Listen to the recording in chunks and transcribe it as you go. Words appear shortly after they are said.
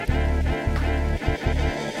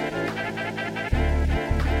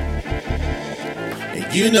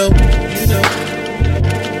You know, and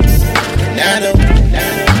I know,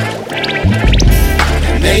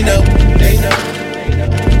 and they know,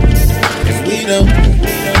 cause we know,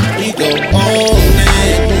 we go all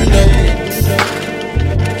in, you know,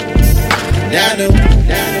 and I know,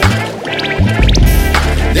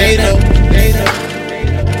 they know,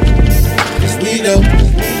 cause we know,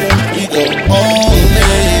 we go all in.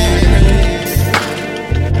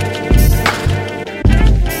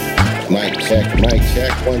 Mic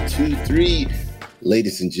check, 1, 2, 3.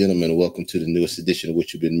 Ladies and gentlemen, welcome to the newest edition of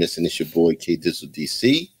What You've Been Missing. It's your boy K Dizzle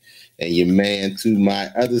DC, and your man to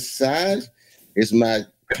my other side is my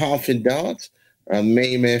confidant,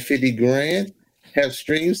 main man 50 grand. Hef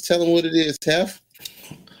Streams, tell him what it is, Hef.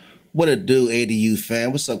 What it do, ADU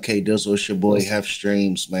fan? What's up, K Dizzle? It's your boy Hef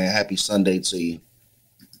Streams, man. Happy Sunday to you.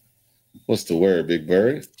 What's the word, Big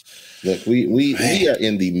Bird? Look, we are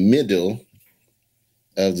in the middle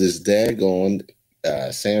of this daggone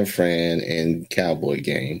San Fran and Cowboy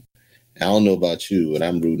game. I don't know about you, but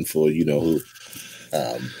I'm rooting for you know who.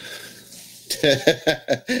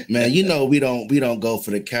 Man, you know we don't go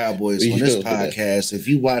for the Cowboys on this podcast. If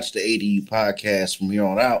you watch the ADU podcast from here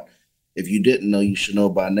on out, if you didn't know, you should know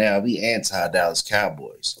by now. We anti-Dallas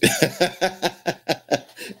Cowboys.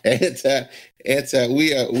 We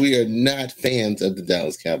are not fans of the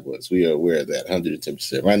Dallas Cowboys. We are aware of that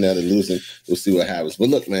 110%. Right now they're losing. We'll see what happens. But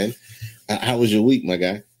look, man, how was your week, my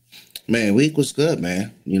guy? Man, week was good,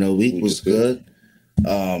 man. You know, week was good.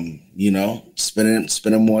 You know,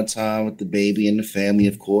 spending more time with the baby and the family,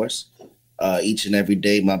 of course. Each and every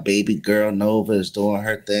day, my baby girl Nova is doing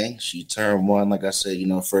her thing. She turned 1, like I said, you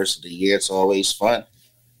know, first of the year. It's always fun,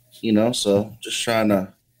 you know. So just trying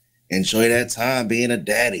to enjoy that time being a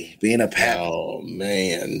daddy, being a pap. Oh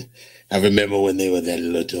man, I remember when they were that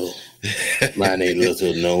little. Mine ain't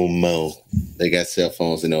little no more. They got cell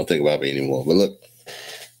phones and don't think about me anymore. But look,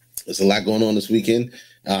 there's a lot going on this weekend.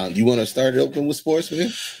 You want to start it open with sports, man?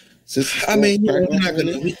 I mean, we're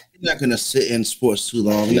not gonna sit in sports too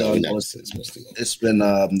long. It's been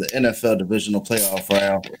the NFL divisional playoff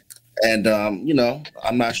round, and you know,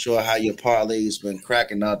 I'm not sure how your parlay's been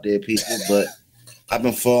cracking out there, people, but I've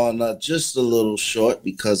been falling just a little short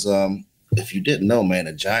because if you didn't know, man,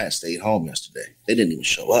 the Giants stayed home yesterday. They didn't even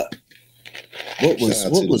show up. What was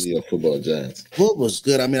football Giants? What was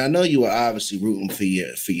good? I mean, I know you were obviously rooting for your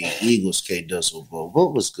Eagles, K Dizzle, but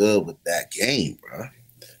what was good with that game, bro?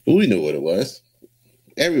 We knew what it was.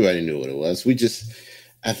 Everybody knew what it was.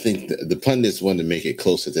 I think the pundits wanted to make it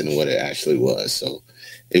closer than what it actually was. So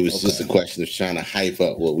it was just a question of trying to hype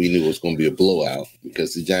up what we knew was going to be a blowout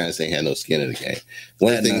because the Giants ain't had no skin in the game.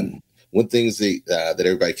 One thing that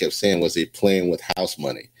everybody kept saying was they playing with house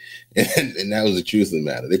money, and that was the truth of the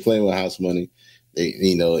matter. They playing with house money. They,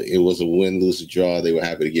 you know, it was a win, lose, or draw. They were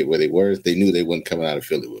happy to get where they were. They knew they wouldn't come out of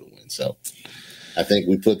Philly with a win. So I think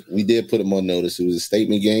we did put them on notice. It was a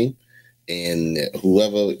statement game, and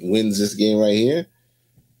whoever wins this game right here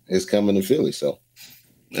is coming to Philly. So.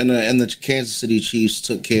 And the Kansas City Chiefs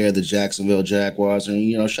took care of the Jacksonville Jaguars, and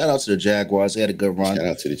you know, shout out to the Jaguars. They had a good run. Shout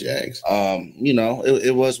out to the Jags. You know,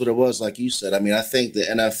 it was what it was, like you said. I mean, I think the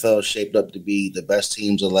NFL shaped up to be the best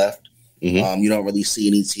teams are left. Mm-hmm. You don't really see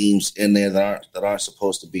any teams in there that aren't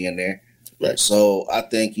supposed to be in there. Right. So I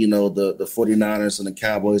think, you know, the 49ers and the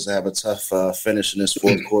Cowboys have a tough finish in this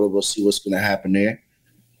fourth quarter. We'll see what's going to happen there.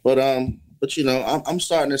 But you know, I'm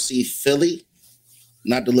starting to see Philly.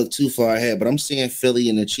 Not to look too far ahead, but I'm seeing Philly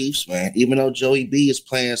and the Chiefs, man. Even though Joey B is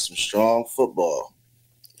playing some strong football.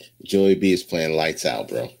 Joey B is playing lights out,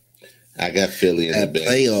 bro. I got Philly in the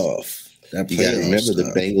playoff. You got to remember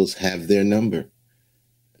the Bengals have their number.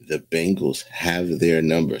 The Bengals have their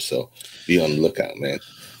number, so be on the lookout, man.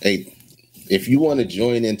 Hey, if you want to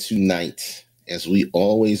join in tonight, as we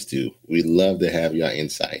always do, we love to have your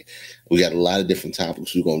insight. We got a lot of different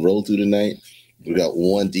topics we're going to roll through tonight. We got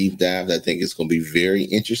one deep dive that I think is going to be very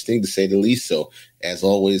interesting, to say the least. So, as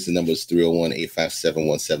always, the number is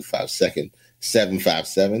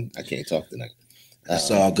 301-857-1757. I can't talk tonight. That's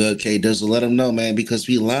all good, K Dizzle. Let them know, man, because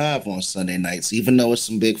we live on Sunday nights. Even though it's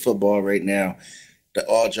some big football right now, the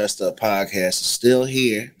All Dressed Up podcast is still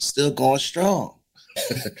here, still going strong.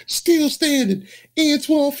 Still standing.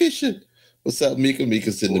 Antoine Fisher. What's up, Mika?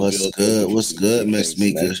 Mika's in the building. What's good, Miss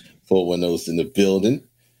Mika? 410's in the building.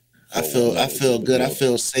 I feel good. I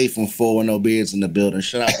feel safe when 410 Beard's in the building.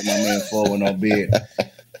 Shout out to my man 410 Beard.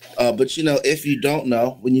 But, you know, if you don't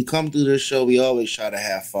know, when you come through this show, we always try to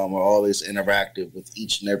have fun. We're always interactive with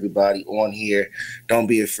each and everybody on here. Don't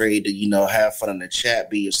be afraid to, you know, have fun in the chat.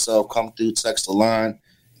 Be yourself. Come through, text the line.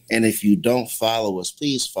 And if you don't follow us,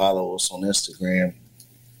 please follow us on Instagram.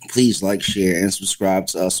 Please like, share, and subscribe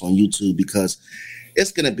to us on YouTube, because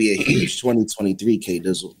It's going to be a huge 2023, K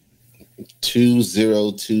Dizzle.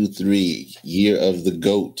 2023, year of the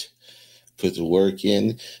GOAT. Put the work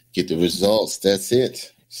in, get the results. That's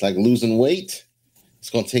it. It's like losing weight. It's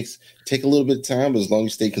going to take a little bit of time, but as long as you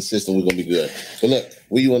stay consistent, we're going to be good. But look,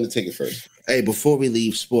 where you want to take it first? Hey, before we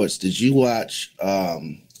leave sports, did you watch?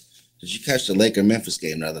 Did you catch the Laker-Memphis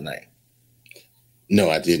game the other night? No,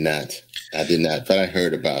 I did not. But I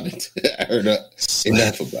heard about it. I heard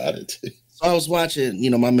enough about it. So I was watching,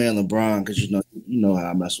 my man LeBron, because you know how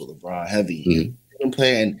I mess with LeBron heavy. Mm-hmm.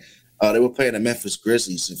 They were playing the Memphis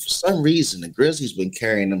Grizzlies, and for some reason, the Grizzlies been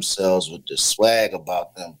carrying themselves with this swag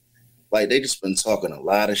about them. Like, they just been talking a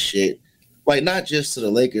lot of shit. Like, not just to the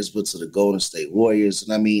Lakers, but to the Golden State Warriors.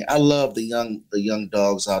 And I mean, I love the young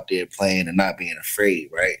dogs out there playing and not being afraid,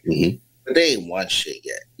 right? Mm-hmm. But they ain't won shit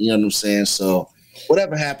yet. You know what I'm saying? So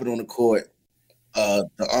whatever happened on the court,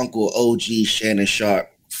 the uncle OG Shannon Sharp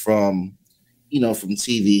from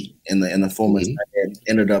TV and the former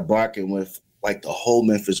ended up barking with like the whole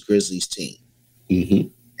Memphis Grizzlies team. Mm-hmm.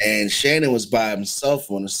 And Shannon was by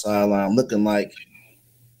himself on the sideline looking like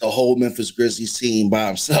the whole Memphis Grizzlies team by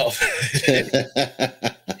himself. and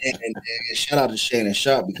shout out to Shannon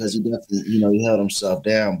Sharp because he definitely, he held himself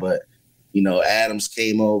down. But, Adams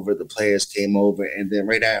came over, the players came over, and then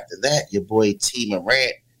right after that, your boy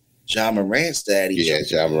John Morant's daddy. Yeah,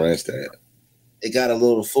 John Morant's dad. It got a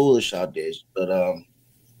little foolish out there, but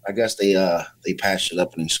I guess they patched it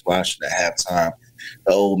up and squashed it at halftime.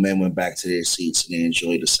 The old men went back to their seats and they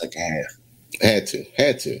enjoyed the second half. Had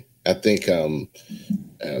to. I think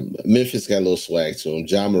Memphis got a little swag to him.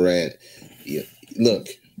 John Morant, look,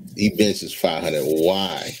 he benches 500.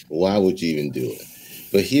 Why? Why would you even do it?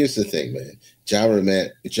 But here's the thing, man.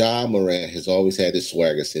 John Morant has always had this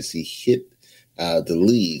swagger since he hit the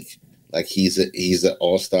league. Like he's an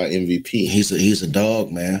all-star MVP. He's a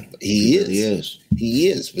dog, man. He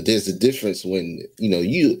is. But there's a difference when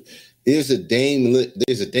there's a Dame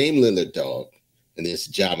Lillard dog and there's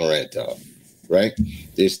a John Morant dog, right?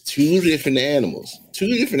 There's two different animals.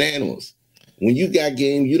 When you got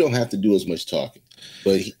game, you don't have to do as much talking.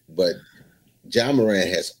 But John Morant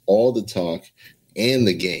has all the talk and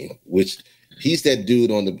the game, which he's that dude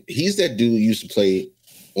who used to play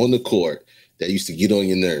on the court that used to get on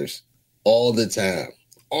your nerves all the time.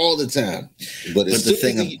 But the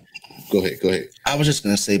thing, go ahead. I was just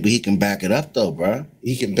gonna say, but he can back it up though, bro.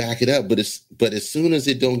 He can back it up, but as soon as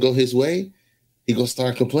it don't go his way, he gonna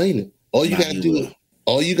start complaining. All you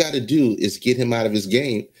gotta do is get him out of his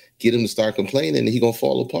game, get him to start complaining, and he gonna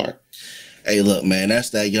fall apart. Hey, look, man, that's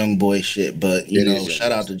that young boy shit. But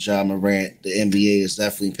shout out to John Morant. The NBA is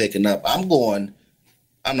definitely picking up. I'm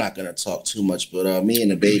not gonna talk too much, but me and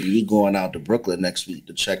the baby, we going out to Brooklyn next week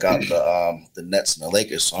to check out the Nets and the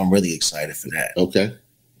Lakers. So I'm really excited for that. Okay.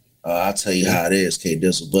 I'll tell you how it is, K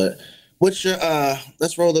Dizzle. But what's your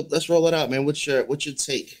let's roll it out, man. What's your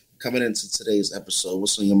take coming into today's episode?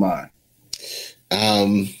 What's on your mind?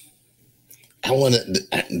 I want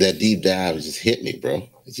that deep dive just hit me, bro.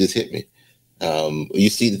 It just hit me. You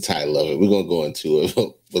see the title of it. We're gonna go into it,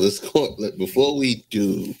 but let's go before we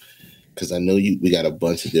do, because I know we got a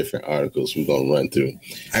bunch of different articles we're gonna run through.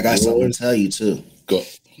 I got something to tell you too. Go.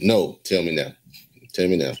 No, tell me now.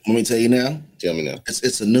 Want me to tell you now? Tell me now.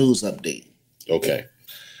 It's a news update. Okay.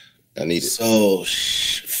 I need it. So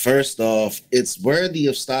first off, it's worthy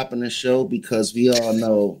of stopping the show because we all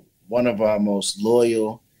know one of our most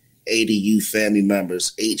loyal ADU family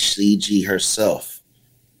members, HCG herself,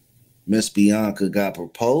 Miss Bianca, got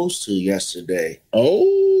proposed to yesterday.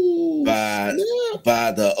 Oh, by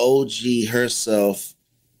the OG herself,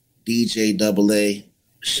 DJ AA.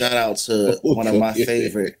 Shout out to one of my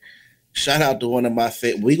favorite.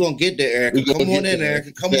 We're gonna get there, Erica. Come on in,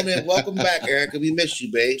 Erica. Come on in. Welcome back, Erica. We miss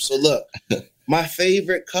you, babe. So look, my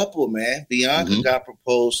favorite couple, man. Bianca got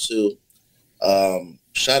proposed to.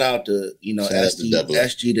 Shout out to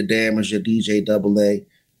SG the Damager, DJ AA,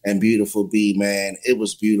 and Beautiful B, man. It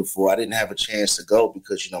was beautiful. I didn't have a chance to go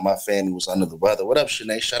because my family was under the weather. What up,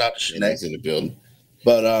 Shanae? Shout out to Shanae. In the building.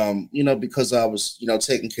 But because I was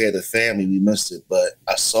taking care of the family, we missed it. But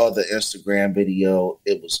I saw the Instagram video.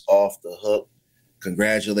 It was off the hook.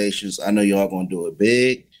 Congratulations. I know y'all gonna do it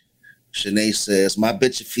big. Shanae says, my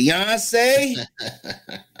bitch fiance.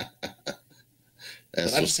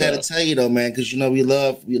 I just had to tell you though, man, because we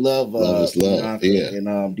love love, yeah.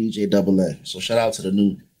 And DJ AA. So shout out to the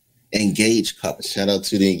new engaged couple. Shout out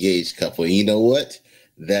to the engaged couple. And you know what?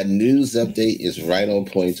 That news update is right on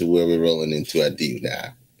point to where we're rolling into our deep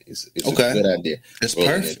dive. It's okay. A good idea. It's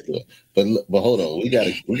perfect. But hold on, we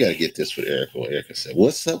gotta get this with Erica. What Erica said.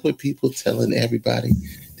 What's up with people telling everybody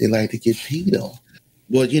they like to get peed on?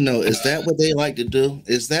 Well, is that what they like to do?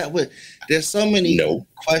 Is that what? There's so many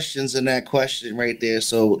questions in that question right there.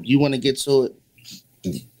 So you want to get to it?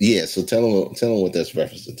 Yeah. So tell them what that's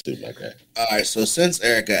referencing to, my guy. All right. So since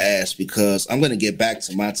Erica asked, because I'm going to get back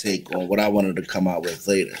to my take on what I wanted to come out with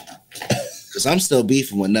later, because I'm still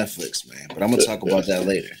beefing with Netflix, man. But I'm going to talk about that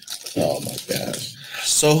later. Oh my gosh.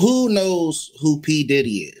 So who knows who P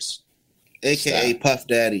Diddy is, aka Puff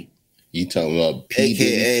Daddy? You talking about P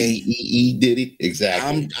Diddy, Diddy?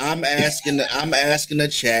 Exactly. I'm asking the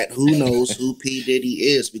chat who knows who P Diddy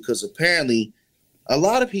is, because apparently a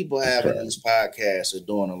lot of people having these podcasts are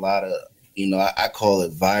doing a lot of, I call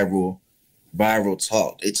it viral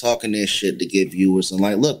talk. They talking their shit to get viewers, and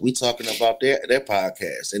like, look, we talking about their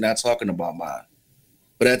podcast. They're not talking about mine.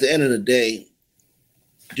 But at the end of the day,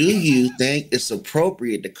 do you think it's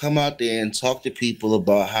appropriate to come out there and talk to people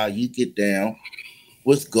about how you get down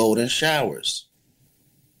with golden showers?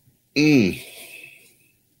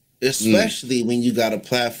 Especially when you got a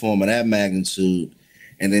platform of that magnitude,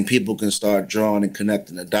 and then people can start drawing and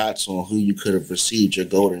connecting the dots on who you could have received your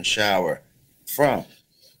golden shower from.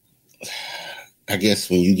 I guess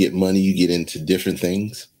when you get money, you get into different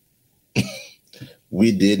things.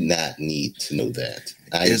 We did not need to know that.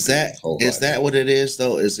 Is that what it is,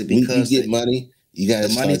 though? Is it because when you get money, you got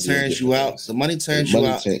the money turns you out? The money turns you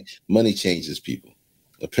out. Money changes people.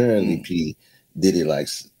 Apparently, P Diddy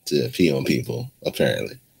likes to pee on people.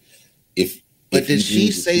 Apparently, But did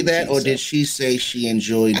she say that, or did she say she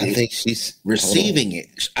enjoyed it? I think she's receiving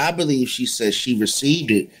it. I believe she said she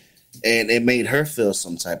received it, and it made her feel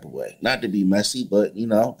some type of way. Not to be messy, but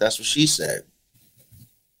that's what she said.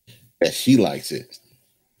 That she likes it.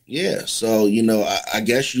 Yeah, so I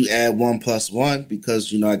guess you add 1 + 1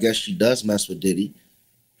 because I guess she does mess with Diddy.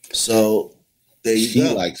 So there you go.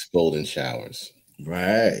 She likes golden showers.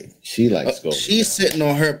 Right. She likes golden She's showers. sitting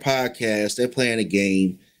on her podcast. They're playing a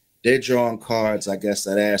game. They're drawing cards, I guess,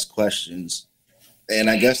 that ask questions. And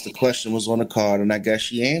I guess the question was on the card, and I guess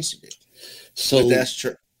she answered it. So that's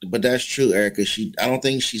true. But that's true, Erica. I don't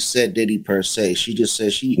think she said Diddy per se. She just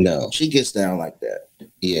said she gets down like that.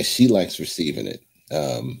 Yeah, she likes receiving it.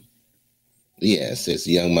 It says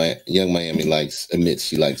Young Miami admits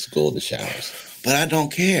she likes golden showers. But I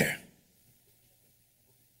don't care.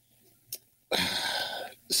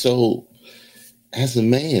 So, as a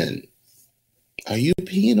man, are you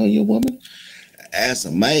peeing on your woman? As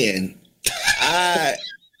a man,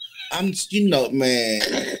 I'm man.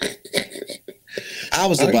 I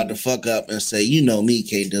was about to fuck up and say, me,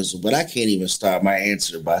 K Dizzle, but I can't even start my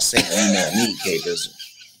answer by saying, me, K Dizzle.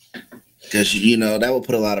 Because, that would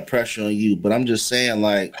put a lot of pressure on you. But I'm just saying,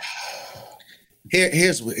 like,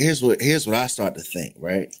 here's what I start to think,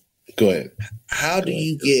 right? Go ahead. How do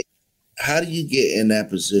you get in that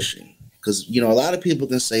position? Because, a lot of people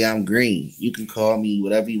can say I'm green. You can call me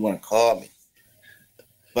whatever you want to call me.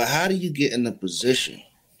 But how do you get in the position?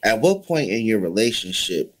 At what point in your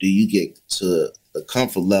relationship do you get to the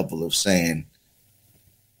comfort level of saying,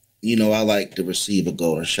 I like to receive a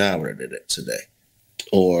golden shower today?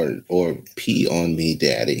 Or pee on me,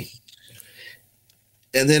 daddy.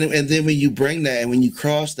 And then when you bring that and when you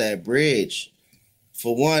cross that bridge,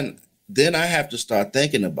 for one, then I have to start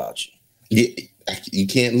thinking about you. Yeah, you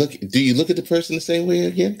can't look. Do you look at the person the same way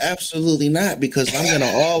again? Absolutely not, because I'm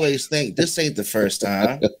gonna always think this ain't the first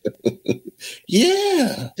time.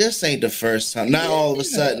 Yeah, this ain't the first time. Not all of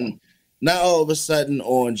a sudden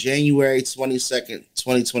on January 22nd,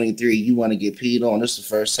 2023, you want to get peed on. This is the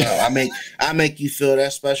first time. I make you feel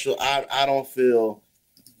that special. I don't feel.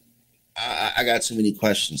 I got too many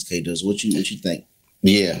questions, K. Does what you think?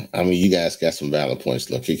 Yeah, I mean, you guys got some valid points.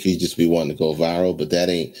 Look, it could just be wanting to go viral, but that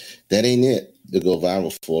ain't it to go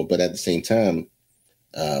viral for. But at the same time,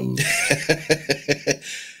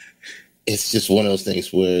 it's just one of those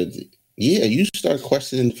things where, you start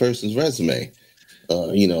questioning the person's resume.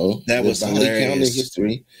 That was hilarious. Counting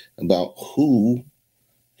history about who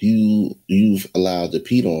you've allowed to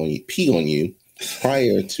pee on you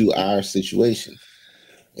prior to our situation.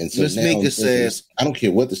 And so Ms. Mika says, I don't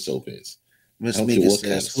care what the soap is. Ms. Mika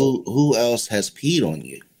says, who else has peed on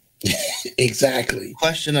you? Exactly.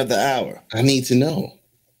 Question of the hour. I need to know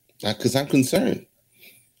because I'm concerned.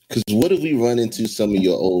 Because what if we run into some of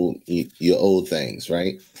your old things,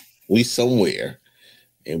 right? We somewhere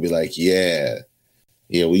and be like, yeah,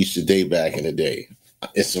 we used to date back in the day.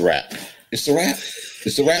 It's a wrap. It's a wrap.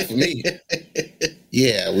 It's a wrap for me.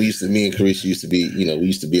 Yeah, me and Carisha used to be, we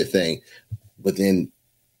used to be a thing. But then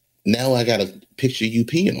now I got a picture you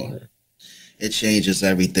peeing on her. It changes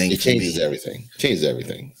everything. It changes everything. Changes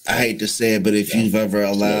everything. I hate to say it, but if you've ever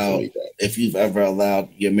allowed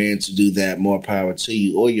your man to do that, more power to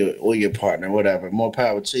you, or your partner, whatever, more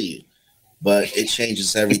power to you. But it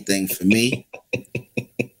changes everything for me.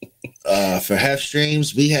 For Hef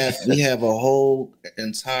Streams, we have a whole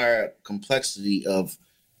entire complexity of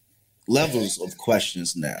levels of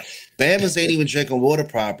questions now. Bama's ain't even drinking water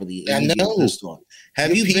properly. I know.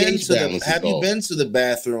 Have you been to the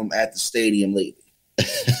bathroom at the stadium lately?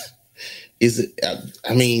 Is it?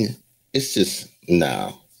 I mean, it's just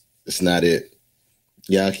no. It's not it.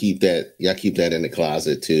 Y'all keep that in the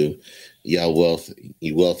closet too. You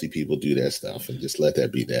wealthy people do that stuff, and just let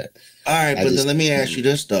that be that. All right, then let me ask you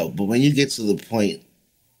this though. But when you get to the point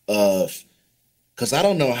of, because I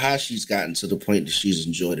don't know how she's gotten to the point that she's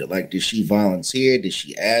enjoyed it. Like, did she volunteer? Did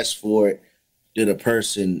she ask for it? Did a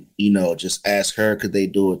person, just ask her? Could they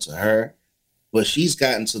do it to her? But she's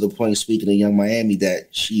gotten to the point, speaking of Young Miami,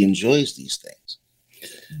 that she enjoys these things.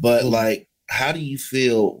 But like, how do you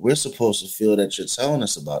feel? We're supposed to feel that you're telling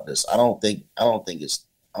us about this. I don't think it's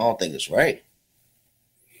right.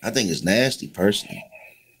 I think it's nasty, personally.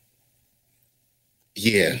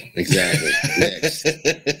 Yeah, exactly.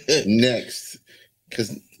 Next.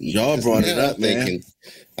 Because y'all brought it up, man.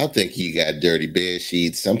 I'm thinking you got dirty bed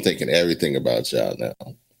sheets. I'm thinking everything about y'all now.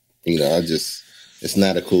 It's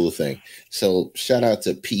not a cool thing. So shout out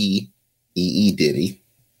to P.E.E. Diddy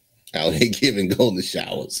out here giving golden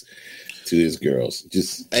showers to his girls.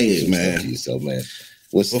 Just hey, man. To yourself, man.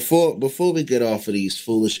 Before we get off of these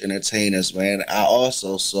foolish entertainers, man, I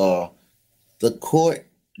also saw the court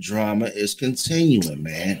drama is continuing,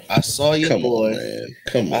 man. I saw your boy.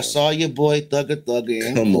 I saw your boy Thugger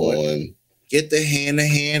in court. Get the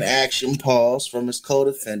hand-to-hand action pause from his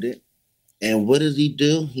co-defendant. And what did he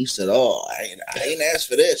do? He said, "Oh, I ain't asked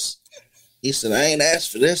for this." He said, "I ain't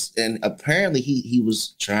asked for this." And apparently he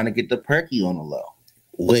was trying to get the perky on the low.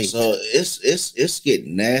 Wait. So it's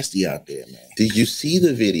getting nasty out there, man. Did you see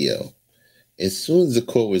the video? As soon as the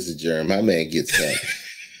court was adjourned, my man gets up,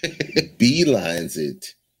 beelines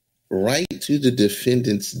it right to the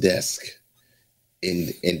defendant's desk,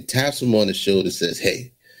 and taps him on the shoulder, says,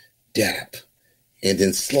 "Hey, dap," and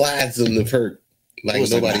then slides him the perk. Like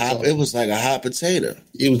nobody saw it. It was like a hot potato.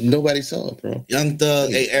 Nobody saw it, bro. Young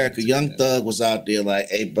Thug, hey Erica, Young Thug was out there like,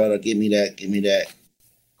 "Hey brother, give me that.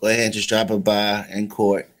 Go ahead and just drop it by in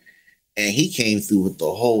court." And he came through with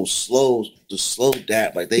the slow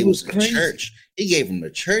dap, like they was in church. He gave him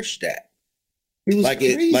the church dap. He was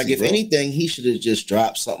crazy, if anything, he should have just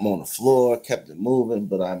dropped something on the floor, kept it moving.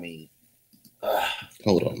 But I mean,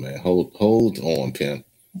 hold on, man. Hold on, Pimp.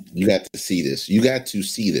 You got to see this.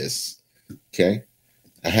 Okay?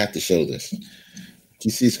 I have to show this. Do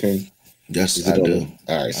you see the screen? Yes, I do.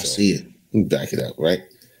 All right, I see it. Let me back it up, right?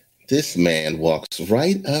 This man walks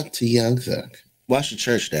right up to Young Thug. Watch the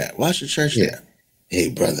church dap. Hey,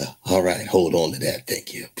 brother. All right, hold on to that.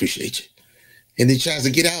 Thank you. Appreciate you. And he tries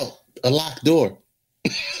to get out. A locked door.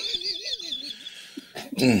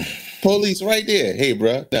 Police right there. Hey,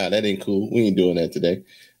 bro. Nah, that ain't cool. We ain't doing that today.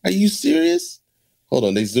 Are you serious? Hold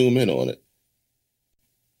on. They zoom in on it.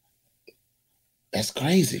 That's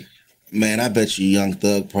crazy. Man, I bet you Young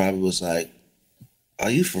Thug probably was like,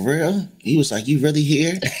 "Are you for real?" He was like, "You really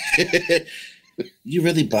here? You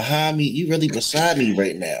really behind me? You really beside me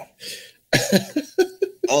right now?"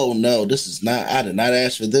 Oh no, this is not. I did not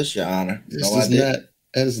ask for this, Your Honor. That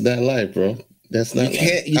is not life, bro. That's not.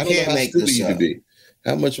 You can't make this up.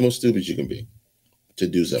 How much more stupid you can be to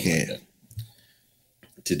do something like that?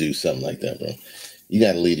 To do something like that, bro. You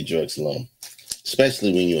got to leave the drugs alone,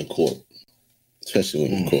 especially when you're in court.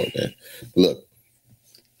 Man. Look,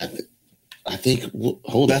 I think. Hold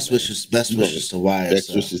on. Best wishes to Wyatt.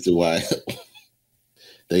 Best wishes to Wyatt.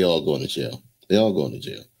 They all going to jail.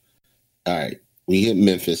 All right. We hit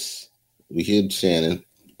Memphis. We hit Shannon.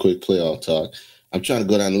 Quick playoff talk. I'm trying to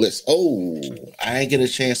go down the list. Oh, I ain't get a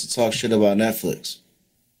chance to talk shit about Netflix.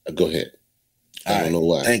 Go ahead. I don't know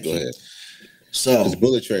why. Thank you. Go ahead. So, because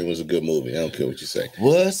Bullet Train was a good movie. I don't care what you say.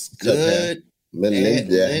 What's good?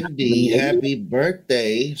 Lindy, happy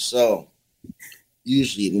birthday. So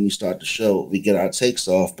usually when we start the show, we get our takes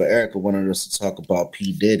off, but Erica wanted us to talk about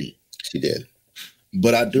P. Diddy. She did.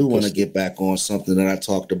 But I do want to get back on something that I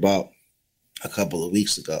talked about a couple of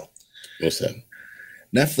weeks ago. What's that?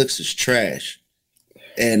 Netflix is trash.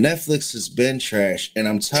 And Netflix has been trash. And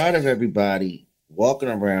I'm tired of everybody walking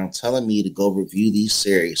around telling me to go review these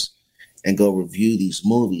series and go review these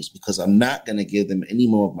movies because I'm not going to give them any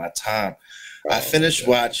more of my time. I finished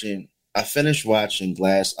watching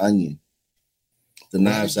Glass Onion, the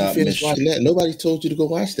Knives Out mystery. Nobody told you to go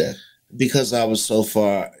watch that. because I was so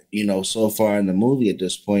far in the movie at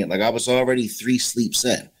this point. Like I was already 3 sleeps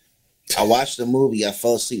in. I watched the movie. I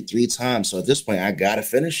fell asleep 3 times. So at this point, I gotta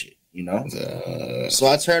finish it. So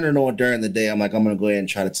I turned it on during the day. I'm like, I'm gonna go ahead and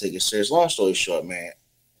try to take it serious. Long story short, man,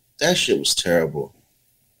 that shit was terrible.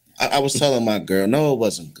 I was telling my girl, no, it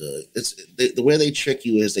wasn't good. It's the way they trick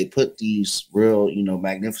you is they put these real,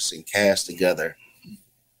 magnificent casts together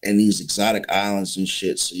and these exotic islands and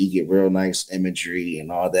shit, so you get real nice imagery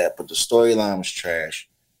and all that. But the storyline was trash.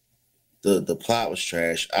 The plot was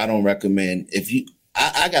trash. I don't recommend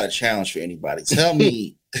I got a challenge for anybody. Tell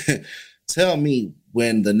me, tell me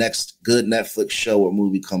when the next good Netflix show or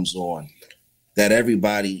movie comes on that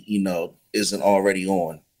everybody isn't already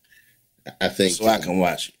on. I think so I can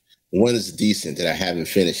watch it. One is decent that I haven't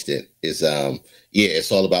finished it. Is it's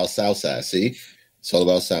all about Southside. See, it's all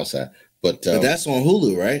about Southside. But that's on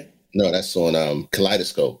Hulu, right? No, that's on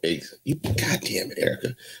Kaleidoscope. God damn it,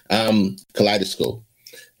 Erica. Kaleidoscope.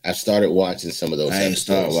 I've started watching some of those. I ain't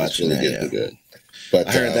started watching that. Good. But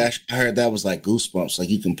I heard that was like Goosebumps. Like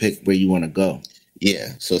you can pick where you want to go.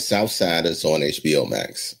 Yeah. So Southside is on HBO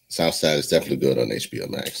Max. Southside is definitely good on HBO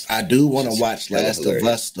Max. I do want to watch Last of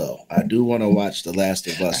Us, though. I do want to watch The Last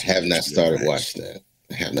of Us. I have not started watching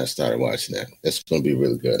that. That's going to be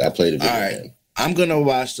really good. I played it. All right. I'm going to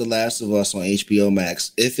watch The Last of Us on HBO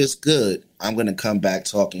Max. If it's good, I'm going to come back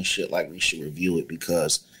talking shit like we should review it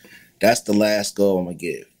because that's the last go I'm going to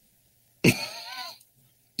give.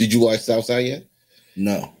 Did you watch Southside yet?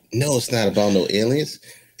 No. No, it's not about no aliens.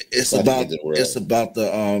 It's about the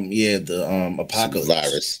apocalypse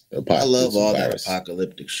virus. I love all that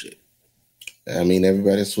apocalyptic shit. I mean,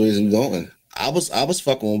 everybody swears we're going. I was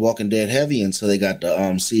fucking with Walking Dead heavy until they got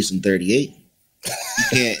the season 38. You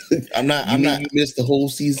can't. I'm not. You missed the whole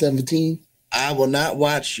season 17. I will not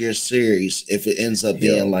watch your series if it ends up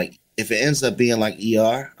being like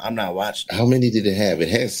ER. I'm not watching. How many did it have? It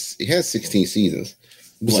has 16 seasons.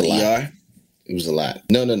 It was a lot. ER? It was a lot.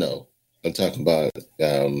 No. I'm talking about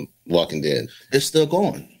Walking Dead. It's still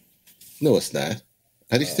going. No, it's not.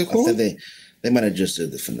 Are they still going? They might have just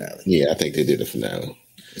did the finale. Yeah, I think they did the finale.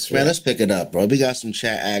 Man, let's pick it up, bro. We got some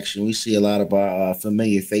chat action. We see a lot of our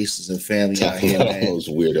familiar faces and family out here, man. Those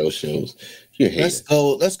weirdo shows.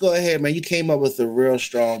 Let's go ahead, man. You came up with a real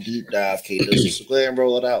strong deep dive, Kate. So go ahead and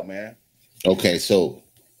roll it out, man. Okay, so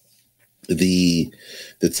the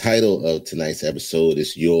title of tonight's episode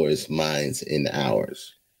is Yours, Mine's, and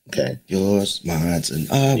Ours. Okay. Yours, mine's, and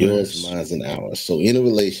ours. Yours, mine's, and ours. So in a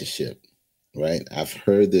relationship, right? I've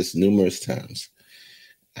heard this numerous times.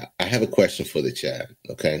 I have a question for the chat.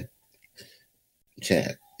 Okay.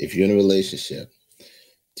 Chat, if you're in a relationship,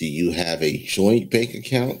 do you have a joint bank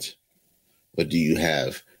account or do you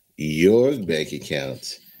have your bank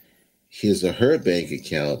account, his or her bank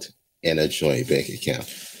account, and a joint bank account?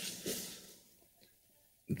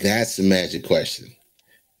 That's the magic question.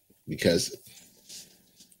 Because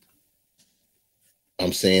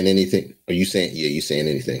I'm saying anything. Are you saying, yeah, you saying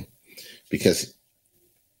anything? Because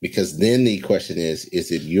then the question is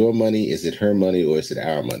it your money, is it her money, or is it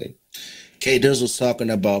our money? K Diz was talking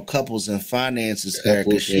about couples and finances,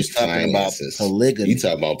 Erica. She's talking about polygamy. You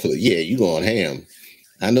talking about you going ham.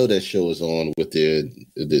 I know that show is on with the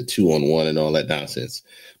 2-on-1 and all that nonsense.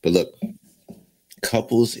 But look,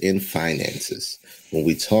 couples and finances. When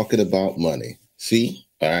we talking about money, see,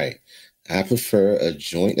 all right, I prefer a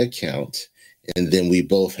joint account, and then we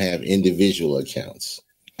both have individual accounts.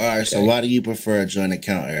 All right, okay. So why do you prefer a joint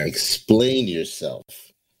account, Eric? Explain yourself,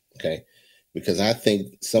 okay? Because I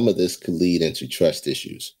think some of this could lead into trust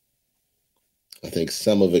issues. I think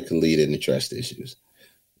some of it could lead into trust issues.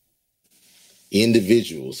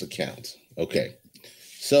 Individuals accounts, okay.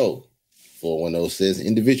 So 410 says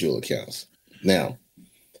individual accounts. Now,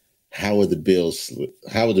 how are the bills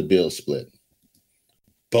split?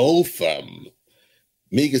 Both of them.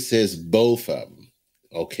 Mika says both of them.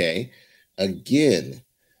 Okay. Again,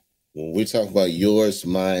 when we're talking about yours,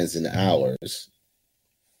 mine's, and ours,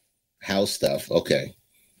 house stuff. Okay.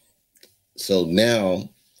 So now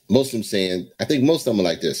most of them saying, I think most of them are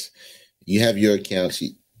like this. You have your account.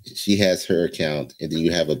 She has her account, and then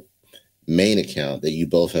you have a main account that you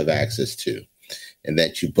both have access to, and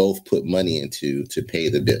that you both put money into to pay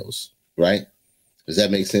the bills. Right? Does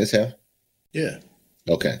that make sense, Hal? Yeah.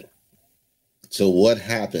 Okay. So what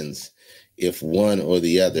happens if one or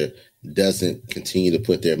the other doesn't continue to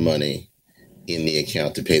put their money in the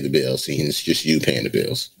account to pay the bills, and it's just you paying the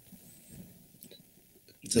bills?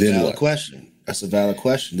 It's a valid question. That's a valid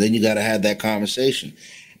question. Then you got to have that conversation,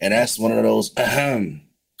 and that's one of those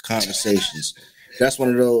conversations. That's one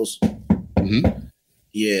of those. Mm-hmm.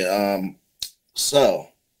 Yeah. So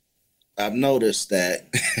I've noticed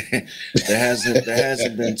that there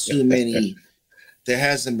hasn't been too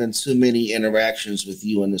many interactions with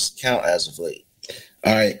you in this account as of late.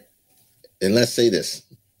 All right, and let's say this.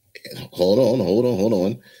 Hold on.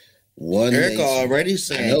 Erica already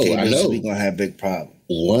saying I know we're gonna have big problem.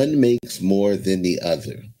 One makes more than the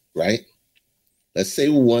other, right? Let's say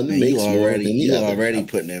one makes more than the other. You already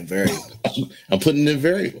putting in variable. I'm putting in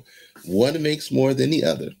variable. One makes more than the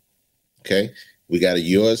other. Okay. We got a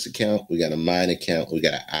yours account, we got a mine account, we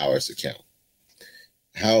got an ours account.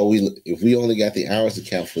 How are we if we only got the ours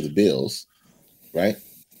account for the bills, right?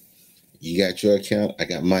 You got your account, I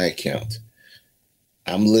got my account.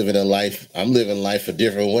 I'm living life a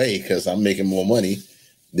different way because I'm making more money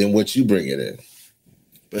than what you bring it in.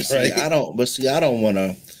 But see, right? I don't want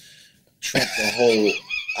to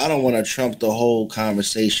trump the whole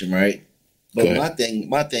conversation, right? But my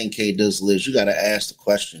thing, K does Liz, you gotta ask the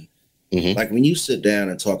question. Mm-hmm. Like when you sit down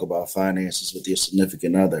and talk about finances with your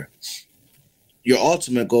significant other, your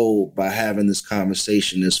ultimate goal by having this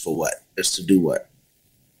conversation is for what? Is to do what?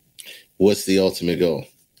 What's the ultimate goal?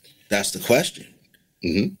 That's the question.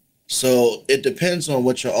 Mm-hmm. So it depends on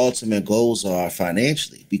what your ultimate goals are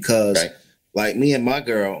financially, because like me and my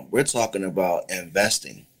girl, we're talking about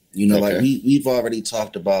investing. You know, like we've already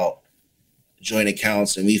talked about joint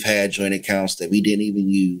accounts, and we've had joint accounts that we didn't even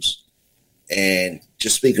use. And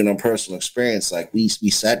just speaking on personal experience, like we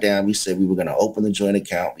sat down, we said we were going to open the joint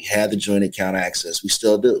account. We had the joint account access. We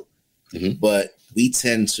still do. Mm-hmm. But we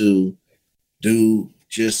tend to do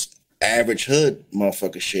just average hood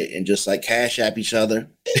motherfucker shit and just like cash app each other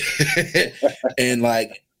and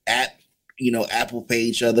like Apple Pay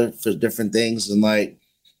each other for different things. And like,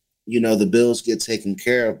 the bills get taken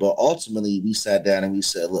care of. But ultimately we sat down and we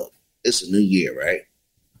said, look, it's a new year, right?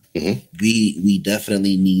 Mm-hmm. We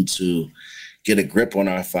definitely need to get a grip on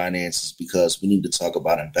our finances because we need to talk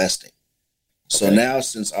about investing. So now,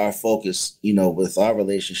 since our focus, with our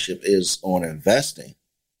relationship is on investing,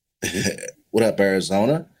 what up,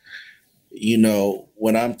 Arizona?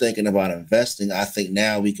 When I'm thinking about investing, I think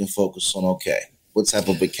now we can focus on, what type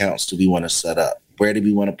of accounts do we want to set up? Where do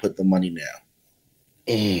we want to put the money now?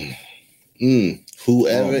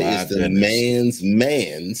 Whoever is the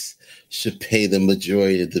man's should pay the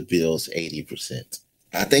majority of the bills, 80%.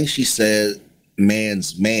 I think she said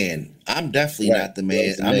man's man. I'm definitely not the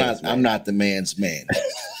man. I'm not the man's man.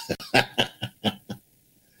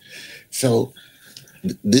 So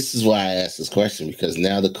this is why I asked this question, because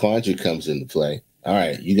now the quandary comes into play. All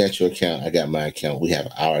right, you got your account, I got my account, we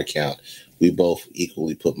have our account. We both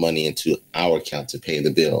equally put money into our account to pay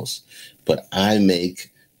the bills. But I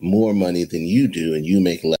make more money than you do, and you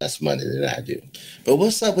make less money than I do. But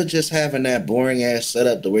what's up with just having that boring ass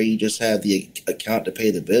setup to where you just have the account to pay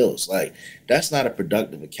the bills? Like, that's not a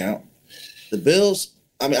productive account. The bills,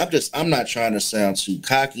 I mean, I'm not trying to sound too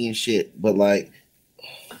cocky and shit, but like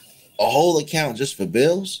a whole account just for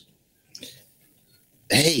bills?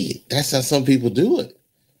 Hey, that's how some people do it.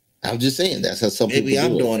 I'm just saying that's how some people do it.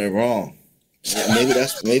 Maybe I'm doing it wrong.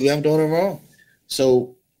 Maybe I'm doing it wrong.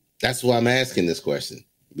 So that's why I'm asking this question.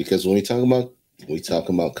 Because when we talk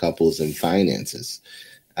about couples and finances,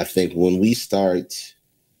 I think when we start,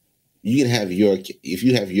 you can have if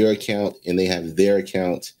you have your account and they have their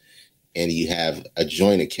account, and you have a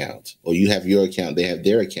joint account, or you have your account, they have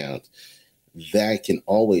their account, that can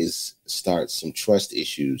always start some trust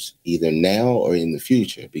issues either now or in the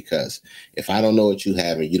future. Because if I don't know what you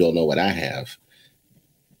have and you don't know what I have,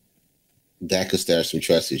 that could start some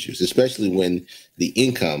trust issues, especially when the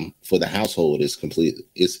income for the household is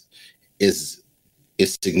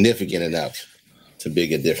significant enough to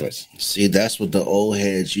make a difference. See, that's what the old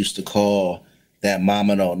heads used to call that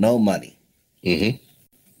mama don't know money. Mm-hmm.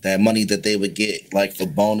 That money that they would get like for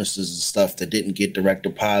bonuses and stuff that didn't get direct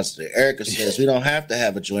deposited. Erica says we don't have to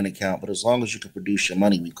have a joint account, but as long as you can produce your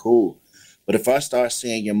money, we cool. But if I start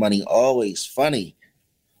seeing your money always funny,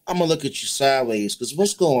 I'm gonna look at you sideways because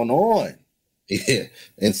what's going on? Yeah,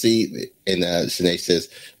 and see, and Shanae says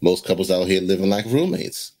most couples out here living like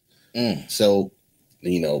roommates. So,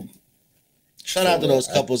 shout out to those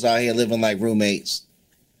couples out here living like roommates.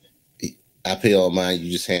 I pay all mine.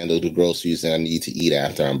 You just handle the groceries, and I need to eat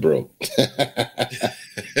after I'm broke.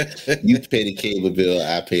 You pay the cable bill.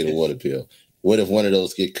 I pay the water bill. What if one of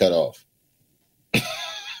those get cut off?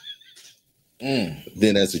 Then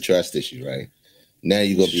that's a trust issue, right? Now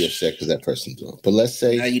you're going to be upset because that person's off. But let's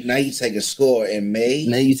say... Now you take a score in May.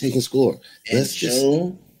 Now you take a score. In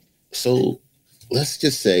June. So let's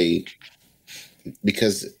just say,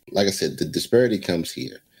 because like I said, the disparity comes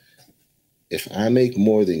here. If I make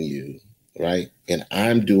more than you, right, and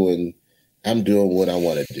I'm doing what I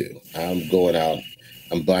want to do. I'm going out.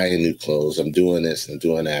 I'm buying new clothes, I'm doing this, I'm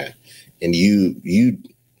doing that, and you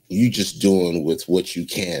just doing with what you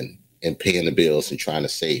can and paying the bills and trying to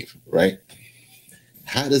save, right?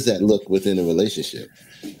 How does that look within a relationship?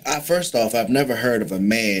 First off, I've never heard of a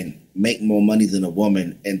man make more money than a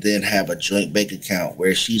woman and then have a joint bank account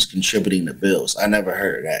where she's contributing the bills. I never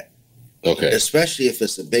heard of that. Okay. Especially if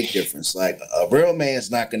it's a big difference. Like a real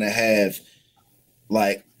man's not going to have,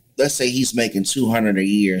 like, let's say he's making 200 a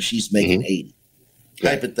year and she's making 80.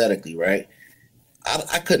 Right. Hypothetically, right?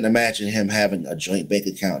 I couldn't imagine him having a joint bank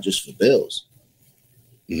account just for bills.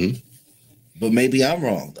 But maybe I'm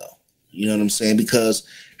wrong, though. You know what I'm saying? Because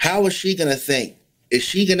how is she going to think?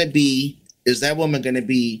 Is that woman going to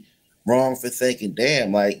be wrong for thinking,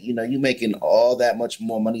 damn, like, you making all that much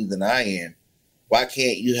more money than I am. Why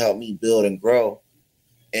can't you help me build and grow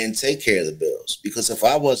and take care of the bills? Because if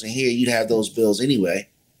I wasn't here, you'd have those bills anyway.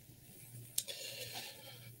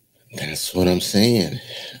 That's what I'm saying.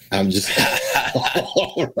 I'm just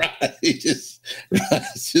all right.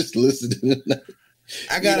 Just listening.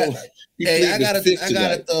 I gotta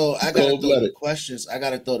throw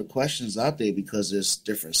the questions out there because there's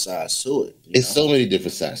different sides to it. It's so many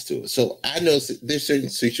different sides to it. So I know there's certain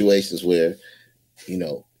situations where,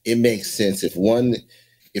 it makes sense if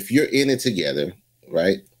you're in it together,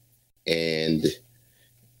 right? And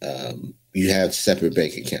you have separate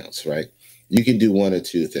bank accounts, right? You can do one or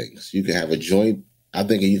two things. You can have I'm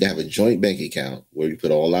thinking you can have a joint bank account where you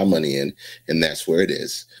put all our money in, and that's where it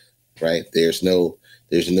is, right? There's no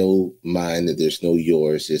mine, and there's no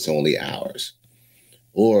yours. It's only ours.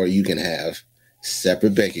 Or you can have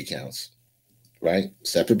separate bank accounts, right?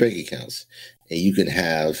 Separate bank accounts. And you can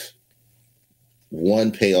have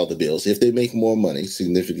one pay all the bills. If they make more money,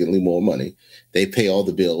 significantly more money, they pay all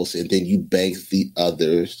the bills, and then you bank the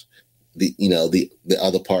others, the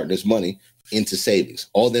other partner's money into savings.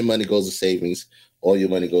 All their money goes to savings. All your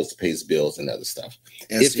money goes to pay bills and other stuff.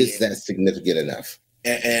 If it's that significant enough.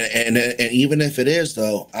 And even if it is,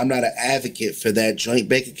 though, I'm not an advocate for that joint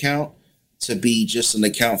bank account to be just an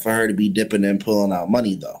account for her to be dipping and pulling out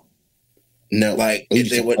money, though. No, like if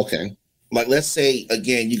they would, okay. Like, let's say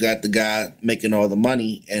again, you got the guy making all the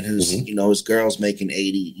money, and his his girl's making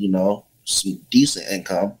 80, some decent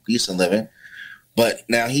income, decent living, but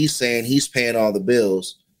now he's saying he's paying all the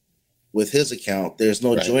bills with his account. There's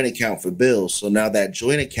no joint account for bills. So now that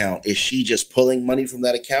joint account, is she just pulling money from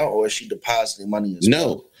that account, or is she depositing money as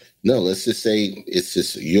well? No, let's just say it's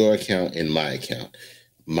just your account and my account.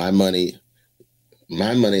 My money,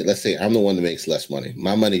 let's say I'm the one that makes less money.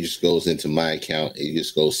 My money just goes into my account. It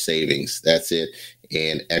just goes savings. That's it.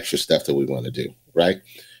 And extra stuff that we want to do, right?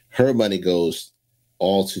 Her money goes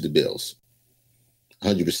all to the bills,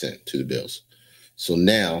 100% to the bills. So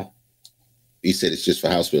now, you said it's just for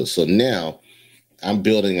house bills. So now I'm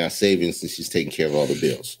building our savings and she's taking care of all the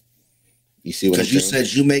bills. You see what I'm saying? Because you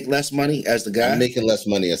said you make less money as the guy? I'm making less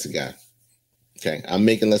money as a guy. Okay. I'm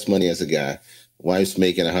making less money as a guy. Wife's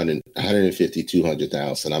making 150,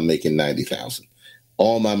 200,000. I'm making 90,000.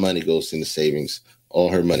 All my money goes into savings.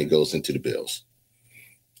 All her money goes into the bills.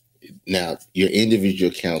 Now, your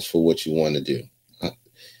individual accounts for what you want to do.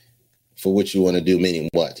 For what you want to do, meaning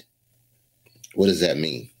what? What does that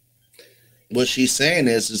mean? What she's saying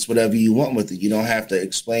is it's whatever you want with it. You don't have to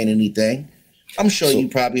explain anything. I'm sure you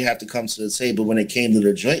probably have to come to the table when it came to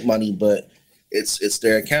the joint money, but it's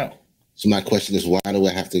their account. So my question is, why do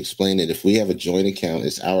I have to explain it? If we have a joint account,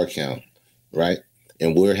 it's our account, right?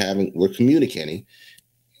 And we're communicating,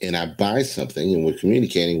 and I buy something and we're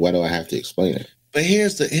communicating. Why do I have to explain it? But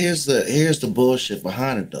here's the bullshit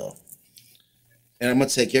behind it, though. And I'm gonna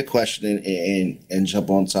take your question and jump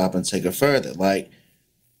on top and take it further. Like,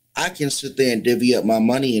 I can sit there and divvy up my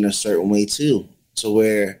money in a certain way too, to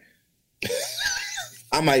where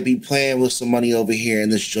I might be playing with some money over here in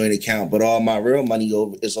this joint account, but all my real money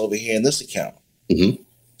is over here in this account. Mm-hmm.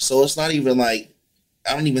 So it's not even like,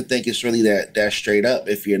 I don't even think it's really that straight up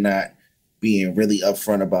if you're not being really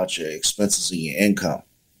upfront about your expenses and your income.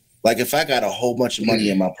 Like, if I got a whole bunch of money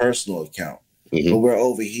in my personal account, but we're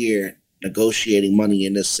over here negotiating money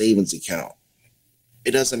in this savings account,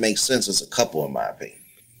 it doesn't make sense as a couple, in my opinion.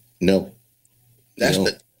 No, that's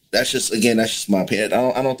just my opinion.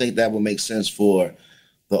 I don't think that would make sense for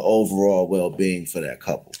the overall well-being for that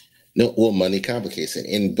couple. No, well, money complicates it,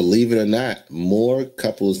 and believe it or not, more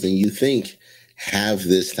couples than you think have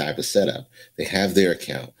this type of setup. They have their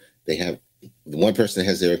account. They have one person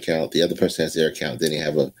has their account, the other person has their account. Then they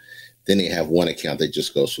have one account that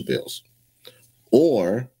just goes for bills,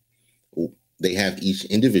 or they have each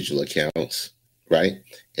individual accounts. Right.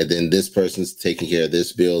 And then this person's taking care of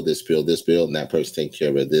this bill, and that person's taking care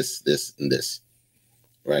of this, and this.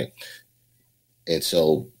 Right. And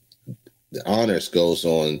so the honors goes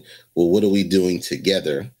on, well, what are we doing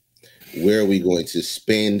together? Where are we going to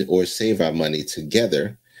spend or save our money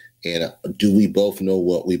together? And do we both know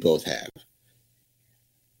what we both have?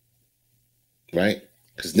 Right?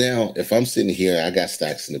 Because now, if I'm sitting here, I got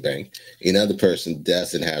stacks in the bank, another person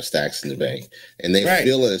doesn't have stacks in the bank, and they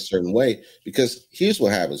feel it a certain way. Because here's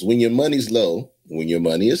what happens: when your money's low, when your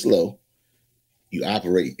money is low, you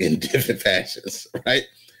operate in different fashions, right?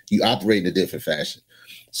 You operate in a different fashion.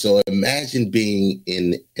 So imagine being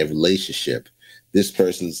in a relationship. This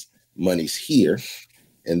person's money's here,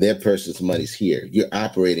 and their person's money's here. You're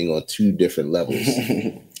operating on two different levels.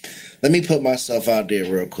 Let me put myself out there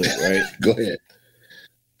real quick, right? Go ahead.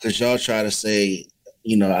 Because y'all try to say,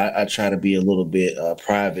 you know, I try to be a little bit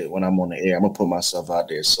private when I'm on the air. I'm going to put myself out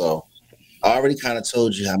there. So I already kind of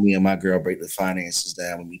told you how me and my girl break the finances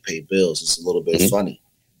down when we pay bills. It's a little bit funny,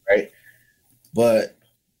 right? But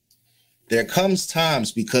there comes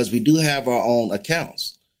times, because we do have our own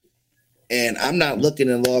accounts, and I'm not looking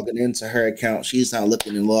and logging into her account. She's not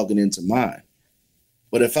looking and logging into mine.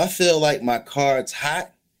 But if I feel like my card's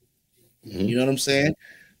hot, you know what I'm saying?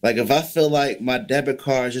 Like if I feel like my debit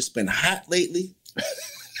card's just been hot lately,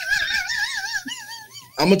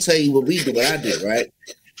 I'm gonna tell you what I did, right?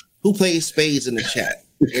 Who plays spades in the chat?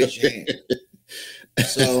 Raise your hand.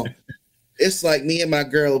 So it's like me and my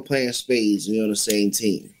girl are playing spades, on the same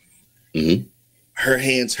team. Mm-hmm. Her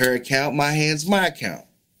hand's her account, my hand's my account,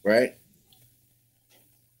 right?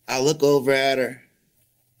 I look over at her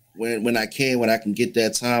when I can get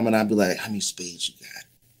that time, and I'll be like, how many spades you got?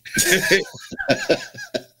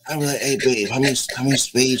 I'm like, hey babe, how many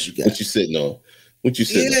spades you got? What you sitting on? What you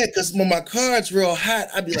sitting on? Because when my card's real hot,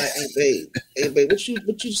 I'd be like, hey babe, what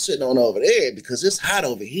you sitting on over there? Because it's hot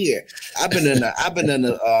over here. I've been in the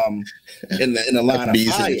line of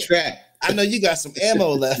fire. I know you got some ammo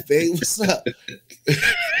left, babe. What's up?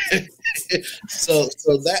 so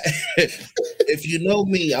that if you know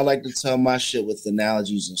me, I like to tell my shit with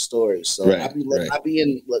analogies and stories. So I'll be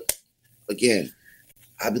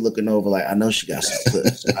looking over like, I know she got some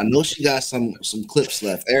clips. I know she got some clips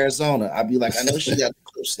left. Arizona, I'll be like, I know she got the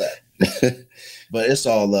clips left. But it's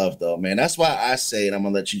all love though, man. That's why I say, and I'm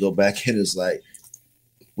gonna let you go back in, is like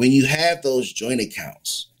when you have those joint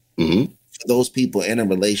accounts, for those people in a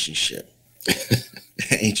relationship,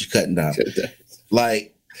 ain't you cutting down?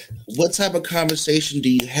 Like, what type of conversation do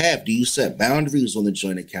you have? Do you set boundaries on the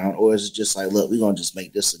joint account, or is it just like, look, we're gonna just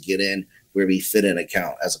make this a get in where we fit in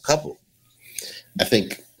account as a couple? I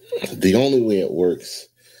think the only way it works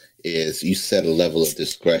is you set a level of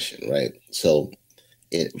discretion, right? So,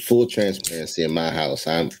 in full transparency, in my house,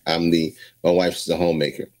 my wife's the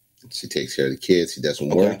homemaker. She takes care of the kids. She doesn't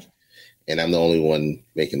work, and I'm the only one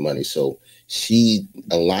making money. So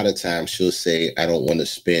a lot of times she'll say, I don't want to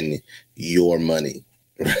spend your money,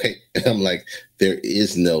 right? And I'm like, there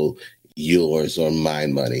is no yours or my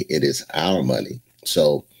money. It is our money.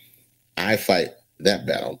 So I fight that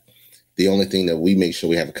battle. The only thing that we make sure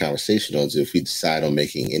we have a conversation on is if we decide on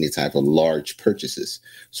making any type of large purchases.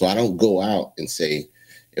 So I don't go out and say,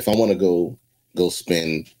 if I want to go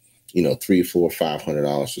spend, $300, $400, $500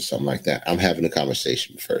 or something like that, I'm having a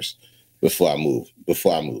conversation first before I move. If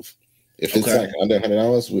it's like under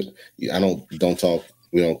 $100, I don't talk.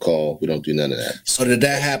 We don't call. We don't do none of that. So did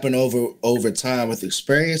that happen over time with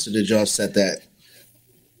experience, or did y'all set that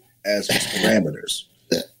as parameters?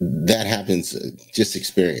 That happens just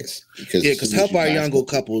experience. Because help the younger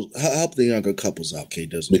couples out, K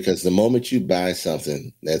doesn't. Because the moment you buy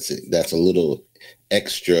something that's a little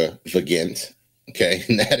extravagant, okay,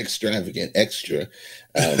 not extravagant, extra,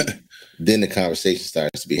 then the conversation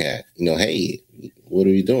starts to be had. Hey, what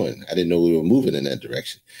are we doing? I didn't know we were moving in that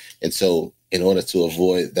direction. And so in order to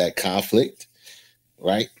avoid that conflict,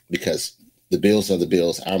 right, because the bills are the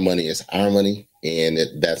bills, our money is our money, and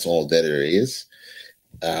that's all that there is,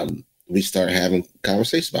 we start having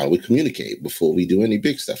conversations about it. We communicate before we do any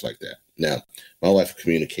big stuff like that. Now, my wife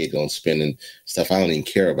communicated on spending stuff I don't even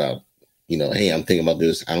care about. Hey, I'm thinking about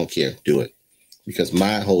this. I don't care. Do it. Because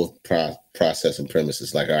my whole process and premise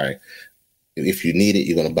is like, all right, if you need it,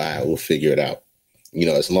 you're going to buy it. We'll figure it out.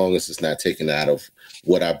 As long as it's not taken out of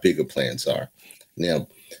what our bigger plans are. Now,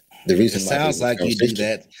 the reason it sounds like you do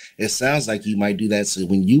that. It sounds like you might do that. So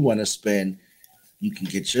when you want to spend, you can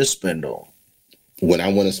get your spend on. When I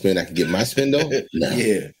want to spend, I can get my spend on? No.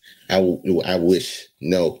 Yeah. I wish.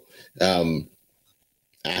 No. I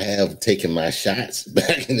have taken my shots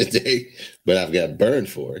back in the day, but I've got burned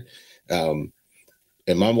for it.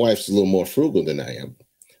 And my wife's a little more frugal than I am.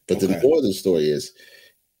 But the more of the story is,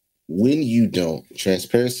 when you don't,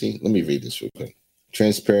 transparency, let me read this real quick.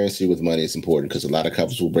 transparency with money is important because a lot of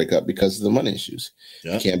couples will break up because of the money issues.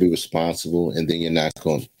 Yep. You can't be responsible, and then you're not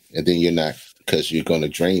because you're going to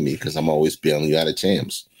drain me because I'm always bailing you out of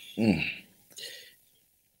jams.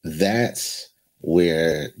 That's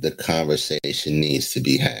where the conversation needs to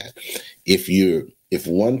be had. If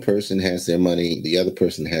one person has their money, the other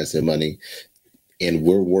person has their money, and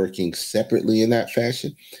we're working separately in that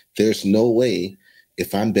fashion, there's no way,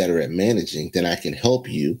 if I'm better at managing, then I can help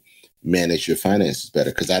you manage your finances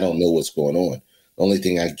better because I don't know what's going on. The only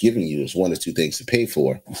thing I've given you is one or two things to pay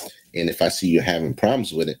for. And if I see you're having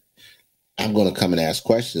problems with it, I'm going to come and ask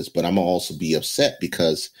questions, but I'm going to also be upset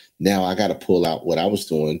because now I got to pull out what I was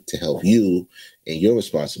doing to help you and your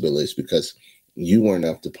responsibilities because you weren't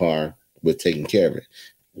up to par with taking care of it,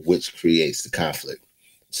 which creates the conflict.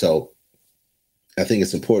 So I think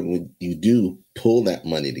it's important when you do pull that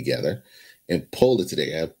money together and pull it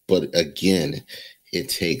together. But again, it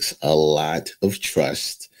takes a lot of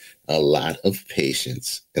trust, a lot of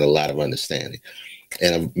patience, and a lot of understanding.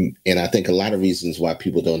 And I think a lot of reasons why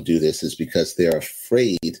people don't do this is because they're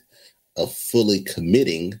afraid of fully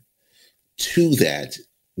committing to that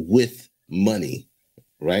with money,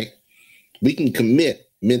 right? We can commit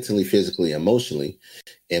mentally, physically, emotionally,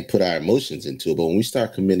 and put our emotions into it. But when we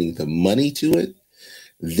start committing the money to it,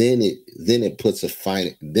 then it puts a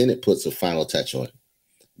final touch on it.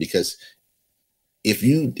 Because if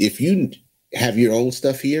you have your own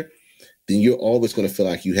stuff here, then you're always going to feel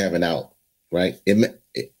like you have an out, right?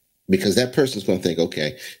 Because that person's going to think,